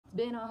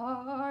been a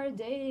hard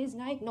day's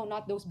night. No,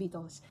 not those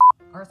Beatles.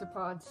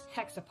 Arthropods,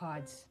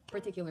 hexapods,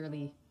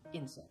 particularly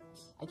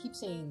insects. I keep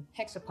saying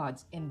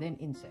hexapods and then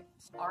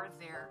insects. Are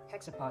there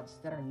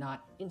hexapods that are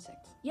not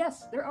insects?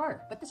 Yes, there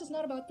are, but this is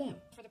not about them.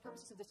 For the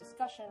purposes of this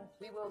discussion,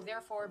 we will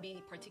therefore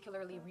be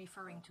particularly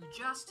referring to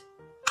just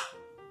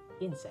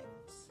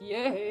insects.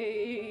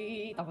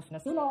 Yay! Tapos na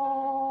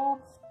sila!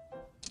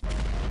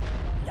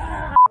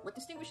 Yeah! What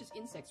distinguishes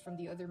insects from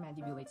the other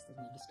mandibulates that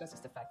we discuss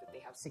is the fact that they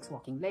have 6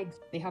 walking legs,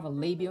 they have a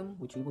labium,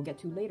 which we will get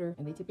to later,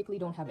 and they typically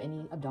don't have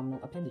any abdominal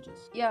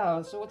appendages.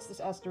 Yeah, so what's this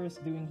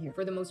asterisk doing here?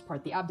 For the most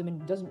part, the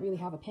abdomen doesn't really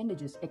have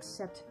appendages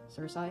except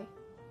cerci,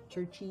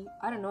 churchy.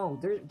 I don't know,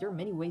 there are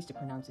many ways to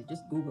pronounce it,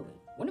 just Google it.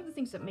 One of the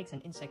things that makes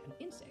an insect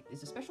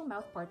is a special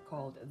mouth part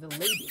called the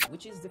labium,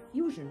 which is the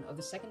fusion of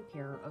the second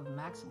pair of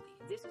maxillae.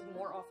 This is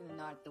more often than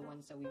not the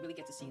ones that we really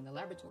get to see in the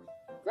laboratory.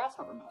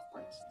 Grasshopper mouth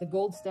parts, the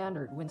gold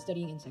standard when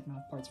studying insect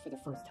mouth parts for the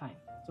first time.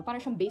 So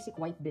parang siyang basic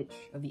white bitch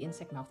of the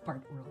insect mouth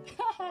part world.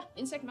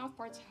 Insect mouth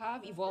parts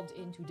have evolved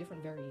into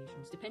different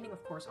variations, depending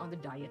of course on the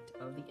diet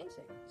of the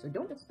insect. So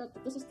don't expect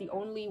that this is the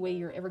only way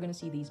you're ever going to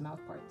see these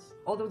mouth parts.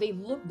 Although they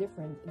look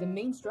different, the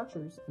main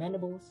structures,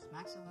 mandibles,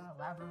 maxilla,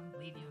 labrum,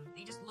 labium,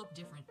 they just look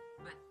different,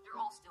 but they're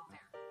all still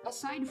there.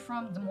 Aside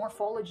from the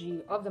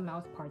morphology of the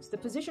mouth parts, the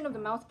position of the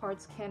mouth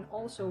parts can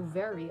also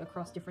vary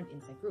across different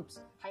insect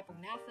groups.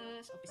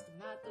 Hypognathus,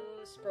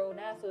 opisthmathus,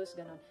 prognathus,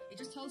 ganon. It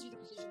just tells you the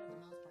position of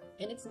the mouth part.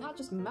 And it's not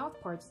just mouth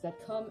parts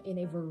that come in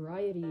a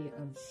variety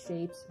of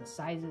shapes, and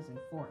sizes, and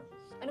forms.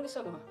 Ano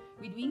gusto mo?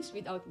 With wings,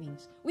 without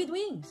wings? With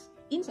wings!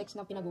 Insects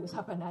na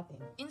pinag-uusapan natin.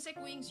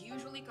 Insect wings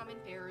usually come in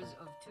pairs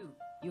of 2.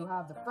 You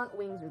have the front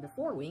wings or the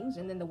forewings,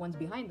 and then the ones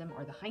behind them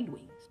are the hind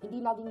wings.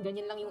 Hindi laging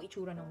ganyan lang yung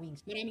itsura ng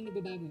wings. Maraming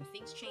nagbabago.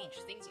 Things change,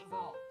 things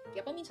evolve.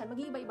 Kaya paminsan,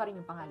 mag-iiba-iba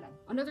rin yung pangalan.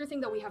 Another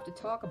thing that we have to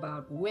talk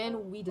about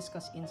when we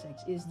discuss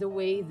insects is the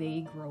way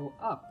they grow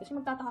up. Kasi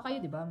magtataka kayo,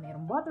 di ba?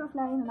 Mayroong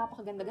butterfly na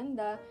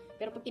napakaganda-ganda,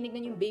 pero pag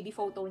tinignan yung baby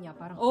photo niya,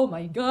 parang, oh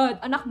my God,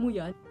 anak mo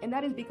yan! And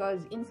that is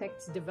because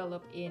insects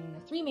develop in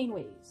 3 main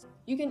ways.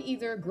 You can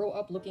either grow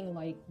up looking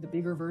like the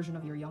bigger version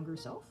of your younger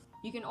self.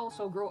 You can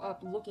also grow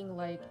up looking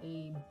like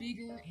a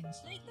bigger and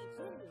slightly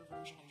cooler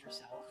version of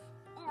yourself.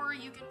 Or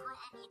you can grow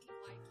up looking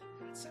like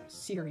you had some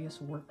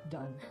serious work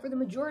done. For the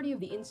majority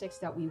of the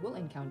insects that we will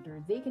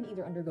encounter, they can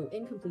either undergo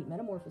incomplete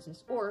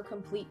metamorphosis or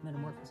complete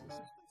metamorphosis.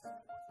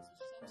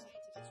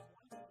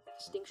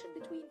 Distinction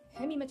between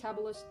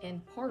hemimetabolous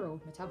and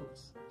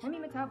paurometabolous.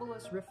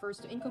 Hemimetabolous refers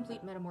to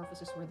incomplete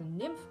metamorphosis where the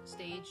nymph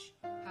stage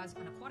has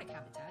an aquatic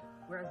habitat,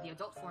 whereas the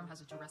adult form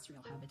has a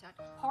terrestrial habitat.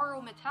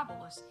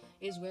 Paurometabolous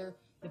is where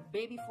the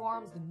baby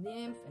forms, the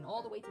nymph, and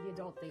all the way to the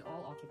adult, they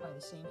all occupy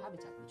the same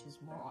habitat, which is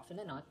more often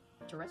than not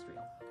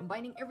terrestrial.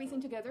 Combining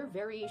everything together,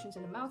 variations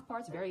in the mouth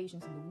parts,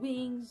 variations in the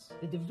wings,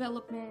 the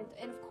development,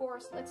 and of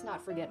course, let's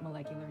not forget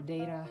molecular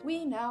data.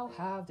 We now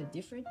have the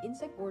different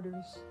insect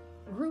orders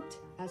grouped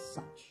as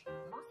such.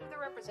 Most of the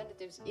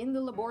representatives in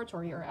the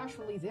laboratory are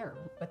actually there,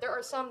 but there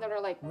are some that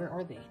are like, where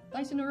are they?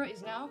 Thysanura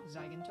is now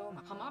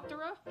Zygentoma.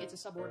 Homoptera, it's a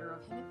suborder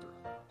of Hemiptera.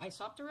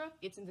 Isoptera,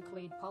 it's in the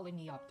clade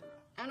Polyneoptera.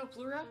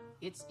 Anoplura,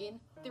 it's in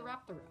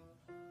Theraptera.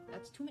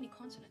 That's too many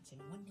consonants in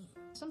one name.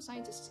 Some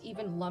scientists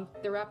even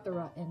lump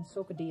Theraptera and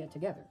Socodea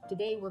together.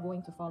 Today we're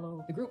going to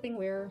follow the grouping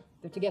where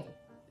they're together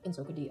in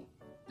Socodea.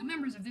 The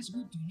members of this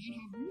group do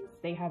not have roots.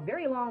 They have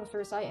very long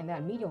cerci and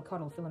that medial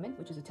caudal filament,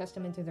 which is a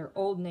testament to their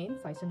old name,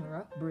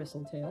 Thysanura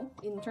bristletail.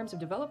 In terms of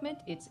development,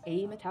 it's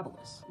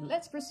ametabolous.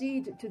 Let's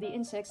proceed to the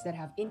insects that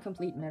have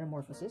incomplete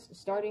metamorphosis,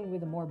 starting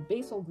with a more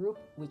basal group,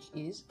 which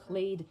is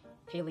clade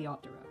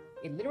Paleoptera.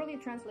 It literally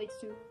translates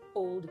to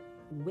old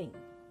wing.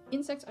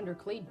 Insects under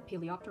clade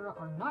Paleoptera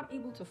are not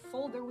able to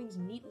fold their wings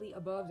neatly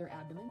above their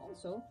abdomen.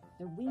 Also,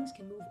 their wings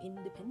can move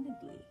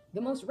independently.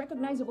 The most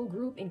recognizable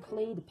group in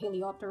clade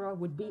Paleoptera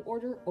would be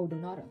order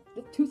Odonata,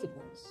 the toothed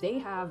ones. They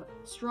have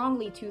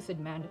strongly toothed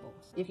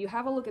mandibles. If you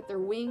have a look at their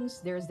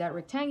wings, there's that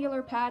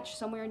rectangular patch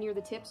somewhere near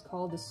the tips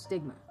called the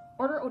stigma.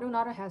 Order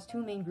Odonata has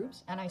 2 main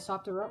groups,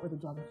 Anisoptera or the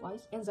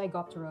dragonflies, and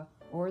Zygoptera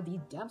or the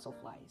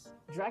damselflies.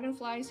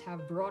 Dragonflies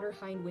have broader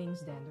hind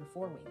wings than their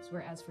forewings,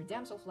 whereas for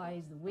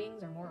damselflies, the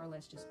wings are more or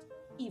less just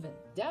even.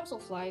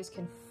 Damselflies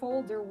can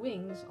fold their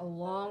wings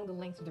along the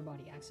length of their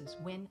body axis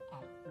when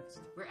at rest,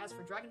 whereas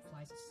for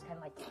dragonflies, it's kind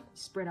of like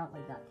spread out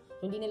like that.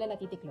 Hindi nila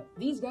natitiklo.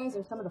 These guys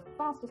are some of the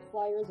fastest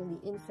flyers in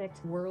the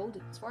insect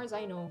world. As far as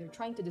I know, they're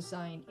trying to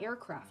design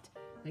aircraft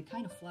that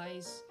kind of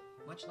flies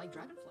much like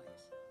dragonflies.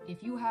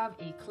 If you have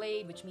a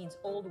clade, which means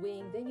old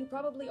wing, then you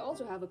probably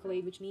also have a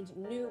clade, which means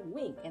new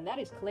wing, and that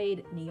is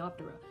clade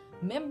Neoptera.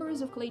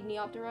 Members of clade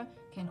Neoptera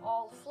can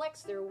all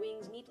flex their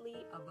wings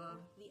neatly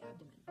above the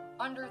abdomen.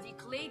 Under the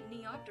clade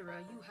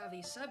Neoptera, you have a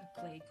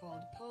subclade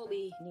called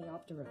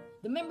Polyneoptera.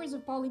 The members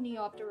of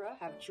Polyneoptera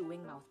have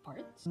chewing mouth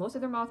parts. Most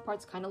of their mouth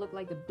parts kind of look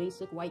like the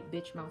basic white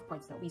bitch mouth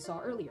parts that we saw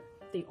earlier.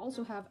 They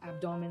also have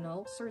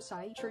abdominal,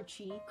 cerci,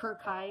 churchi,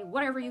 curci,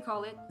 whatever you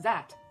call it,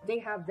 that. They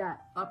have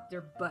that up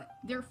their butt.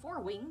 Their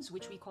forewings,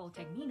 which we call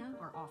tegmina,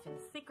 are often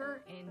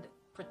thicker and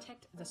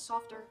protect the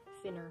softer,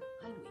 thinner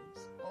hind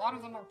wings. A lot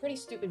of them are pretty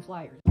stupid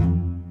flyers.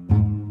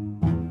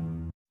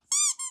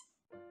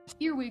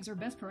 Earwigs are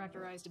best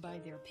characterized by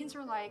their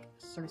pincer-like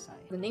cerci.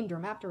 The name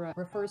Dermaptera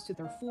refers to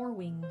their four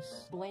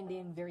wings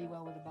blending very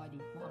well with the body,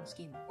 long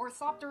skin.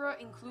 Orthoptera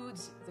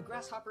includes the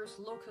grasshoppers,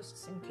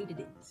 locusts, and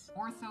katydids.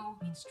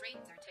 Ortho means straight.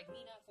 Their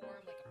tegmina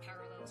form like a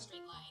parallel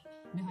straight line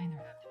behind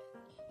their abdomen.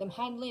 Them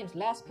hind limbs,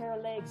 last pair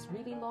of legs,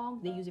 really long.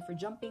 They use it for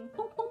jumping.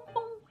 Boom, boom,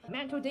 boom.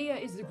 Mantodea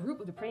is the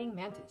group of the praying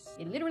mantis.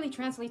 It literally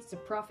translates to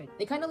prophet.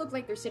 They kind of look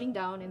like they're sitting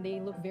down and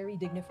they look very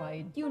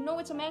dignified. You know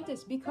it's a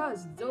mantis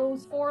because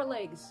those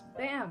forelegs,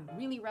 bam,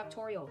 really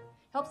raptorial.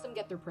 Helps them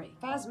get their prey.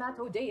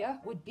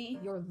 Phasmatodea would be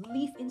your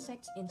leaf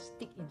insects and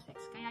stick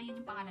insects. Kaya yun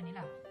yung pangalan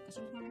nila.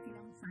 Kasi mukha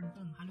silang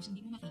phantom. Halos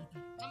hindi mo makita.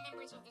 Some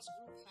members of this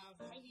group have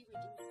highly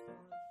reduced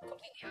or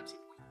completely absent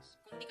wings.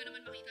 Kung hindi ka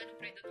naman makita ng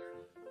predator,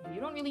 you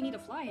don't really need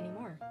to fly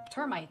anymore.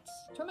 Termites.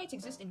 Termites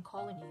exist in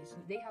colonies.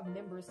 They have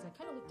members that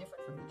kind of look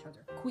different from each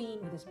other.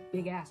 Queen with this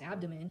big ass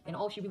abdomen, and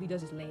all she really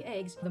does is lay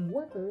eggs. The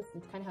workers,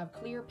 which kind of have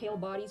clear, pale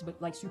bodies,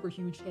 but like super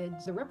huge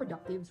heads. The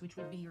reproductives, which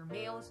would be your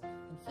males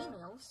and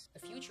females, the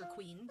future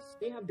queens,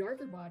 they have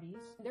darker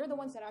bodies. They're the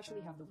ones that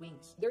actually have the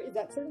wings. There is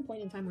that certain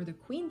point in time where the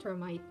queen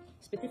termite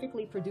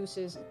specifically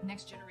produces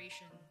next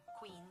generation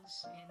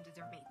queens and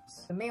their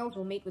mates. The males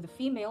will mate with the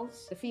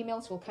females. The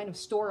females will kind of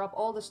store up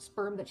all the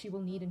sperm that she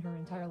will need in her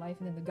entire life,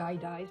 and then the guy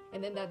dies.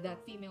 And then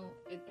that female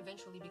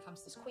eventually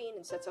becomes this queen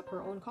and sets up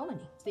her own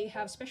colony. They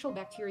have special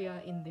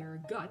bacteria in their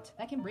gut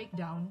that can break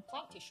down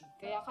plant tissue.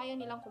 Kaya kaya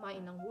nilang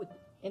kumain ng wood.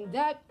 And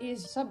that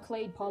is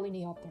subclade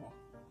Polyneoptera.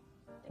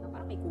 Teka,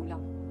 parang may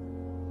kulang.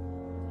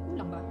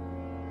 Kulang ba?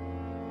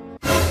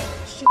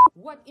 Shit.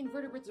 What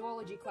invertebrate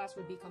zoology class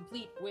would be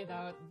complete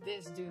without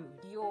this dude?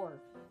 Your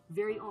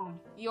very own,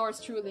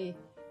 yours truly,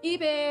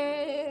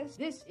 Ibis!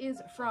 This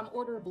is from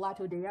order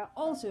Blattodea,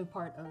 also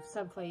part of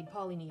subclade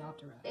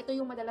Polyneoptera. Ito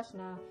yung madalas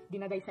na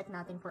dinadissect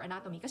natin for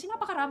anatomy kasi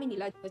napakarami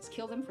nila. Let's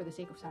kill them for the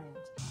sake of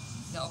science.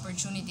 The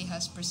opportunity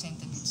has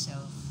presented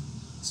itself.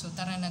 So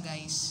tara na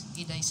guys,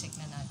 i-dissect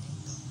na natin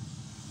to.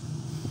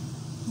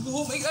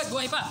 Oh my god,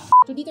 buhay pa!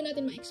 So dito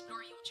natin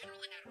ma-explore yung general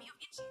anatomy of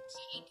insects.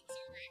 Head,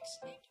 thorax,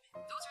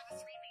 abdomen. Those are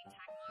the three main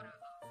tagmata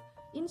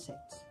of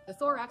insects. The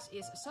thorax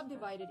is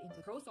subdivided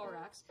into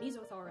prothorax,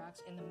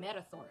 mesothorax, and the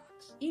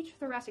metathorax. Each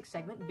thoracic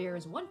segment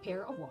bears one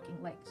pair of walking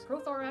legs.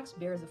 Prothorax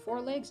bears the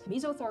forelegs,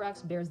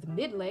 mesothorax bears the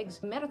mid legs,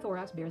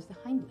 metathorax bears the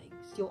hind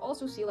legs. You'll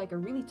also see like a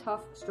really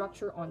tough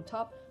structure on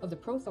top of the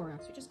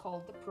prothorax, which is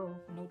called the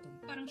pronotum.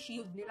 Parang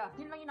shield nila.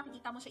 Yun lang yung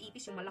nakikita mo sa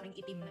ipis, yung malaking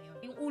itim na yun.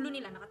 Yung ulo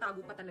nila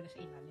nakatago pa talaga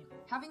sa ilalim.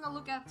 Having a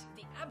look at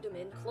the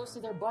abdomen, close to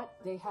their butt,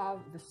 they have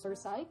the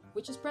cerci,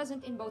 which is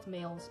present in both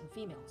males and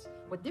females.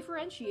 What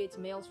differentiates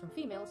males from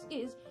females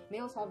is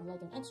males have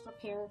like an extra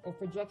pair of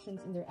projections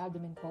in their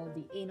abdomen called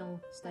the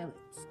anal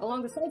stylets.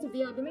 Along the sides of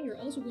the abdomen,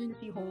 you're also going to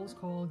see holes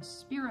called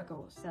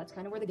spiracles. That's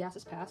kind of where the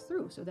gases pass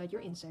through so that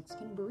your insects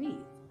can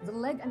breathe. The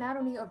leg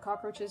anatomy of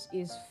cockroaches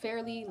is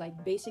fairly like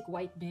basic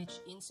white bitch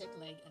insect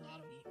leg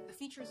anatomy. The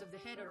features of the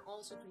head are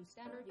also pretty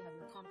standard. You have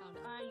your compound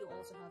eye, you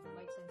also have the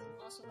light-sensing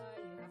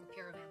oculi, you have a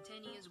pair of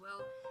antennae as well.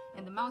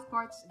 And the mouth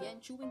parts,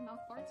 again, chewing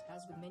mouth parts,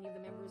 as with many of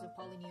the members of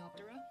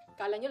Polyneoptera.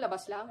 Kala nyo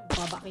labas lang,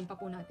 babakin pa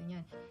po natin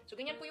yan. So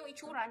ganyan po yung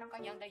itsura ng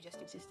kanyang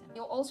digestive system.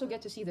 You'll also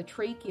get to see the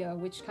trachea,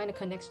 which kind of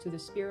connects to the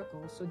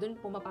spiracles, so dun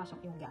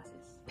pumapasok yung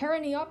gases.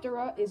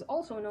 Paraneoptera is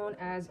also known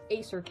as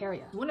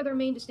acercaria. One of their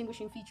main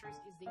distinguishing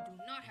features is they do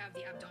not have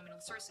the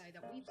abdominal cerci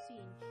that we've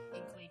seen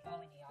in clade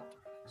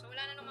Polyneoptera. So wala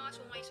na ng mga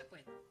sungay sa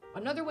puwet.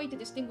 Another way to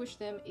distinguish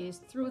them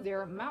is through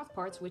their mouth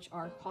parts, which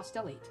are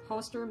hostellate.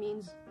 Hoster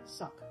means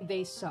suck.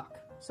 They suck.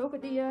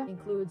 Socodea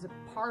includes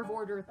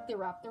parvorder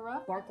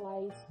Theraptera, bark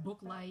lice, book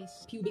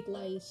lice, pubic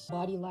lice,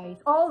 body lice,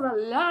 all the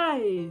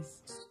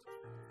lice!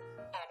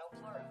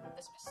 Anopleura,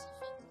 the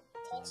specific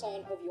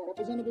taxon of your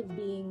representative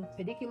being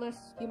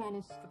Pediculus,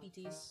 Humanus,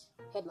 Capitis,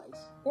 head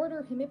lice.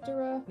 Order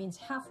Hemiptera means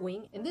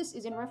half-wing, and this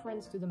is in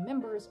reference to the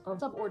members of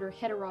suborder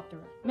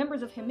Heteroptera.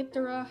 Members of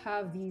Hemiptera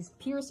have these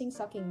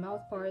piercing-sucking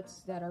mouth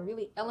parts that are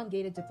really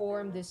elongated to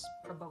form this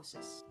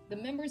proboscis. The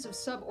members of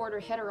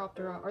suborder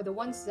Heteroptera are the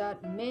ones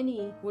that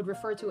many would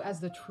refer to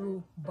as the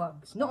true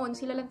bugs. Noon,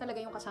 sila lang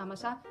talaga yung kasama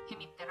sa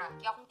Hemiptera.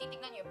 Kaya kung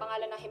titignan nyo, yung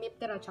pangalan na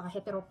Hemiptera at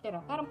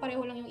Heteroptera, parang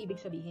pareho lang yung ibig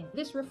sabihin.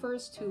 This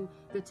refers to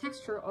the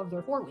texture of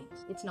their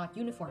forewings. It's not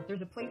uniform.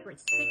 There's a place where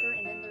it's thicker,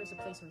 and then there's a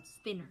place where it's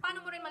thinner.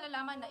 Paano mo rin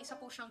malalaman na isa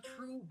po siyang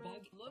true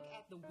bug? Look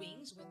at the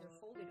wings when they're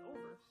folded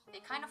over. They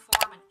kind of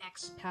form an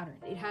X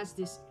pattern. It has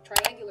this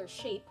triangular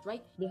shape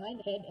right behind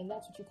the head, and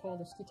that's what you call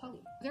the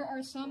scutellum. There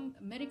are some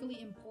medically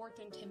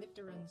important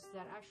hemipterans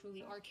that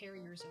actually are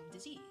carriers of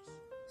disease.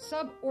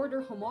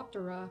 Suborder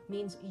Homoptera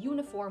means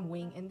uniform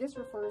wing, and this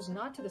refers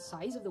not to the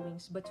size of the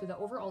wings, but to the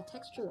overall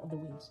texture of the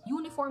wings.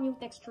 Uniform yung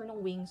texture ng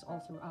wings all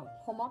throughout.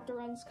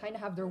 Homopterans kind of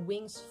have their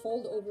wings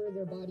fold over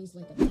their bodies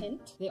like a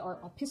tent. They are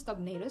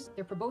opistognatus.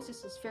 Their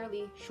proboscis is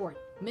fairly short. short.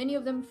 Many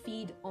of them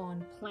feed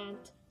on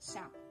plant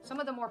sap. Some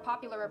of the more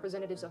popular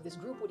representatives of this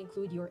group would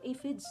include your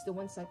aphids, the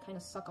ones that kind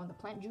of suck on the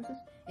plant juices,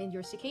 and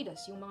your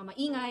cicadas, yung mga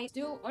maingay.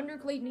 Still,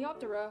 underclade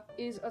Neoptera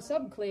is a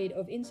subclade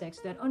of insects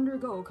that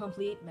undergo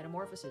complete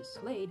metamorphosis.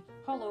 Clade,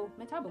 hollow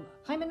metabula.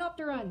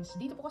 Hymenopterans.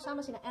 Dito po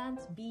kasama sina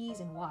ants, bees,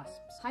 and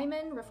wasps.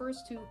 Hymen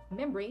refers to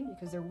membrane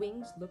because their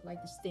wings look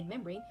like this thin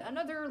membrane.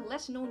 Another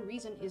less known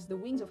reason is the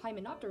wings of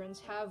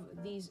Hymenopterans have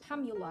these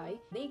hamuli.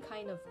 They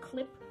kind of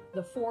clip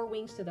the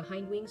forewings to the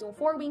hindwings. Yung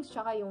forewings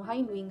tsaka yung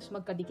hindwings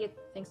magkadikit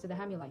thanks to the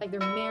hamuli. Like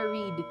they're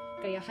married,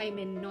 kaya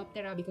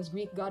Hymenoptera because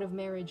Greek god of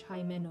marriage,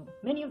 Hymeno.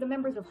 Many of the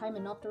members of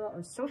Hymenoptera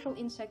are social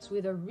insects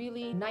with a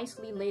really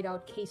nicely laid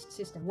out caste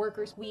system.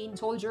 Workers, queen,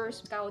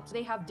 soldiers, scouts,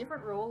 they have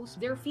different roles.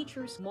 Their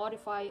features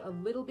modify a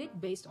little bit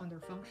based on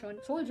their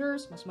function.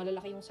 Soldiers, mas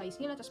malalaki yung size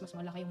nila, tas mas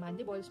malaki yung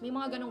mandibles. May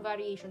mga ganong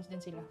variations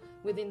din sila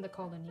within the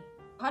colony.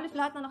 Halos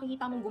lahat na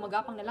nakikita mong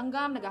gumagapang na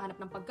langgam, naghahanap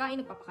ng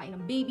pagkain, nagpapakain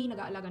ng baby,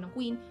 nag-aalaga ng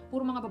queen,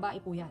 puro mga babae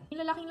po yan. Yung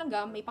lalaking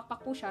langgam, may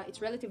pakpak po siya, it's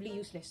relatively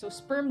useless. So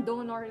sperm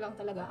donor lang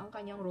talaga ang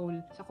kanyang role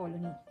sa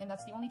colony. And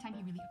that's the only time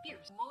he really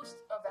appears.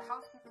 Most of the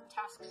housekeeping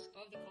tasks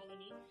of the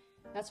colony,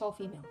 that's all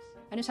females.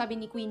 Ano sabi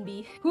ni Queen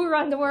Bee? Who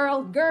run the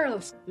world?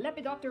 Girls!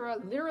 Lepidoptera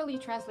literally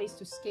translates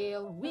to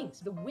scale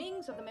wings. The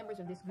wings of the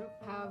members of this group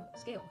have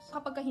scales.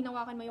 Kapag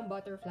hinawakan mo yung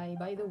butterfly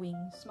by the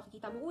wings,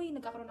 makikita mo, uy,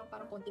 nagkakaroon ng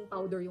parang konting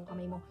powder yung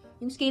kamay mo.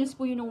 Yung scales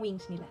po yun ng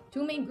wings nila.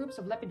 Two main groups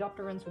of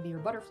lepidopterans would be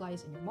your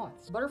butterflies and your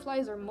moths.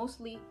 Butterflies are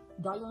mostly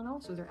diurnal,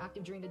 so they're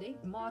active during the day.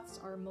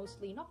 Moths are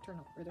mostly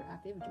nocturnal, where they're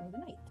active during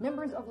the night.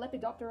 Members of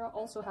Lepidoptera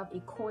also have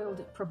a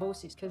coiled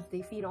proboscis because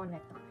they feed on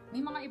nectar. May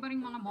mga iba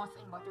ring mga moth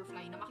and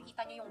butterfly na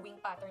makikita nyo yung wing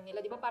pattern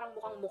nila. Di ba parang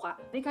mukhang muka?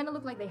 They kind of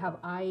look like they have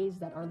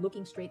eyes that are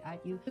looking straight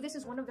at you. So this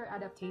is one of their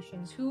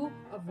adaptations to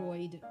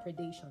avoid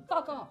predation.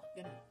 Kaka!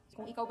 Ganun.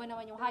 Kung ikaw ba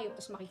naman yung hayop,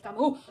 tapos makikita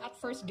mo, at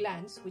first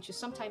glance, which is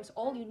sometimes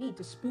all you need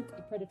to spook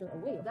a predator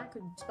away, that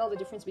could spell the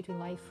difference between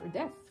life or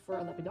death for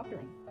a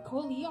lepidopteran.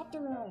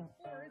 Coleoptera,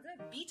 or the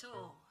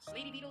beetles.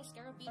 Lady beetles,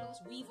 scarab beetles,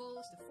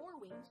 weevils, the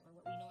forewings, or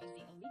what we know as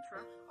the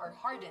elytra, are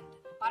hardened,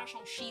 para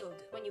siyang shield.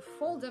 When you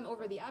fold them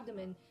over the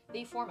abdomen,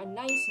 they form a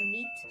nice,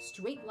 neat,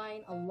 straight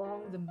line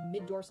along the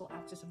mid-dorsal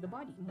axis of the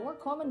body. More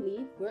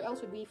commonly, where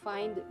else would we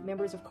find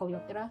members of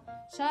Coleoptera?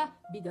 Sa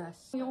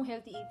bigas. Yung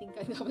healthy eating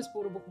ka, tapos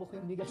puro bukbuk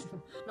yung bigas.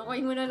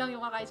 Nakuhin mo na lang yung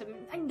kakain, sabi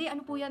mo, ay hindi,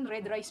 ano po yan?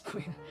 Red rice po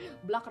yan.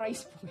 Black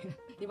rice po yan.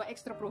 Di ba?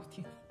 Extra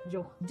protein.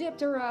 Joke.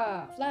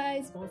 Diptera.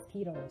 Flies,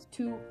 mosquitoes.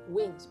 Two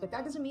wings. But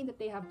that doesn't mean that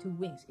they have two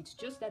wings. It's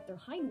just that their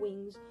hind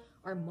wings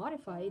are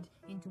modified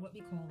into what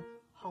we call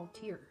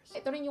halteres.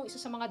 Ito rin yung isa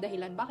sa mga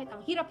dahilan bakit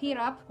ang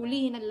hirap-hirap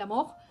hulihin ng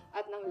lamok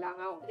at ng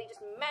langaw. They just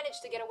manage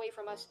to get away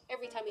from us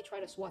every time we try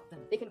to swat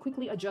them. They can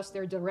quickly adjust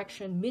their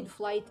direction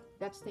mid-flight.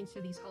 That's thanks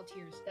to these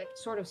halteres that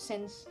sort of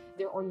sense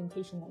their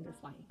orientation while they're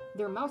flying.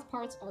 Their mouth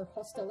parts are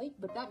haustellate,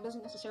 but that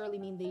doesn't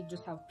necessarily mean they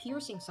just have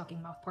piercing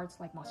sucking mouth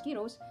parts like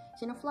mosquitoes.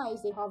 Sina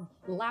flies, they have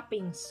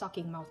lapping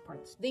sucking mouth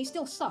parts. They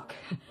still suck,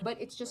 but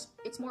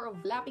it's more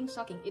of lapping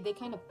sucking. They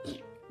kind of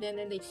then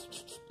they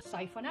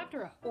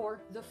Siphonaptera,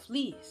 or the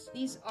fleas.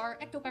 These are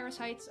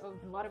ectoparasites of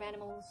a lot of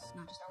animals,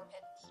 not just our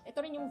pets.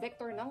 Ito rin yung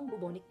vector ng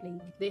bubonic plague.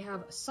 They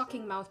have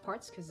sucking mouth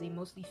parts because they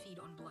mostly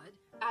feed on blood.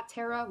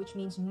 Aptera, which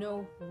means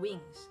no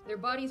wings. Their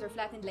bodies are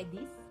flattened like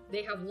this.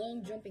 They have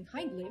long jumping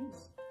hind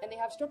limbs, and they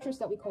have structures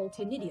that we call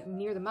ctenidia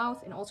near the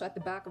mouth and also at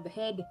the back of the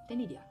head,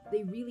 ctenidia.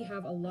 They really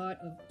have a lot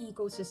of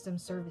ecosystem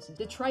services.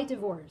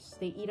 Detritivores,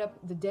 they eat up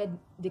the dead,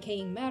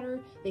 decaying matter.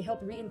 They help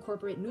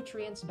reincorporate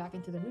nutrients back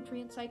into the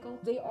nutrient cycle.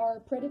 They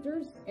are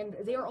predators, and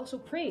they are also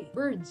prey.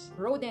 Birds,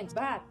 rodents,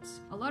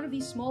 bats. A lot of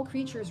these small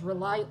creatures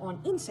rely on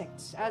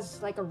insects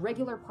as like a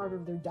regular part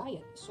of their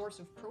diet, source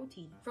of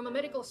protein. From a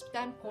medical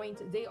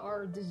standpoint, they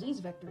are disease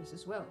vectors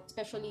as well,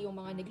 especially yung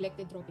mga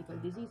neglected tropical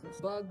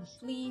diseases. Bugs,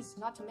 fleas,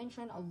 not to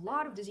mention a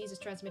lot of diseases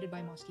transmitted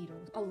by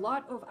mosquitoes. A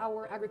lot of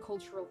our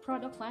agricultural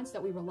product plants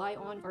that we rely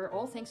on are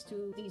all thanks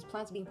to these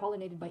plants being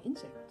pollinated by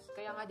insects.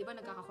 Kaya nga, di ba,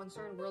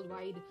 nagkaka-concern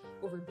worldwide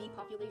over bee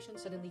population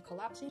suddenly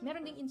collapsing.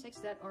 Meron ding insects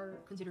that are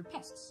considered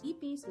pests.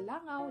 Ipis,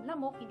 langaw,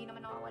 lamok, hindi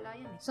naman nakawala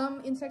yan.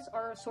 Some insects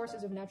are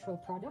sources of natural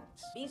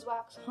products.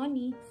 Beeswax,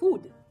 honey,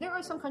 food. There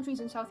are some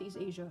countries in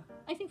Southeast Asia,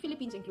 I think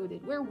Philippines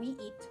included, where we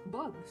eat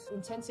bugs.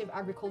 Intensive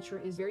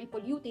agriculture is very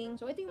polluting.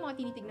 So ito yung mga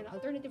tinitignan na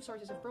alternative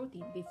sources of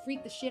protein. They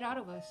freak the shit out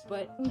of us,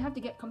 but we have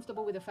to get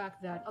comfortable with the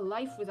fact that a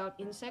life without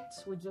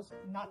insects would just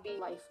not be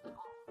life at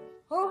all.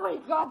 Oh my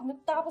God!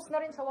 Natapos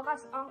na rin sa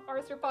wakas ang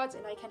arthropods,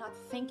 and I cannot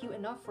thank you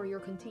enough for your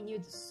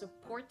continued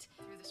support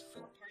through this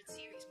 4-part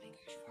series. My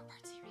gosh,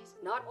 4-part series.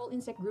 Not all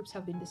insect groups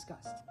have been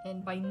discussed,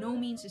 and by no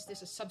means is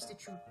this a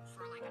substitute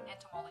for like an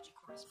entomology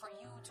course. For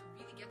you to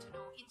really get to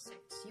know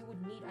insects, you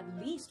would need at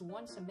least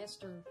 1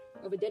 semester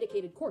of a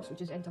dedicated course, which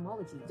is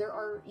entomology. There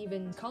are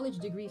even college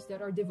degrees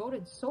that are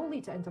devoted solely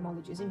to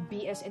entomology, as in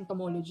BS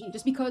entomology.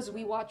 Just because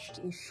we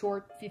watched a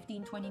short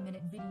 15-20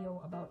 minute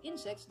video about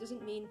insects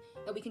doesn't mean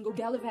that we can go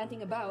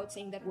gallivanting about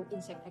saying that we're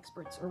insect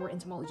experts or we're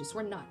entomologists.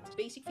 We're not.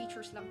 Basic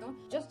features lang to,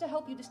 just to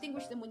help you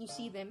distinguish them when you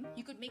see them.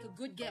 You could make a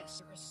good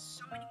guess. There are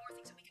so many more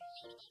things that we can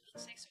all about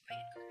insects, so I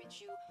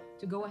encourage you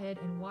to go ahead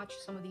and watch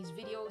some of these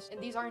videos.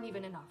 And these aren't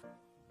even enough.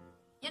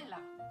 Yan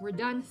lang. We're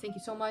done. Thank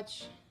you so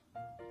much.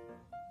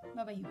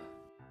 Bye-bye.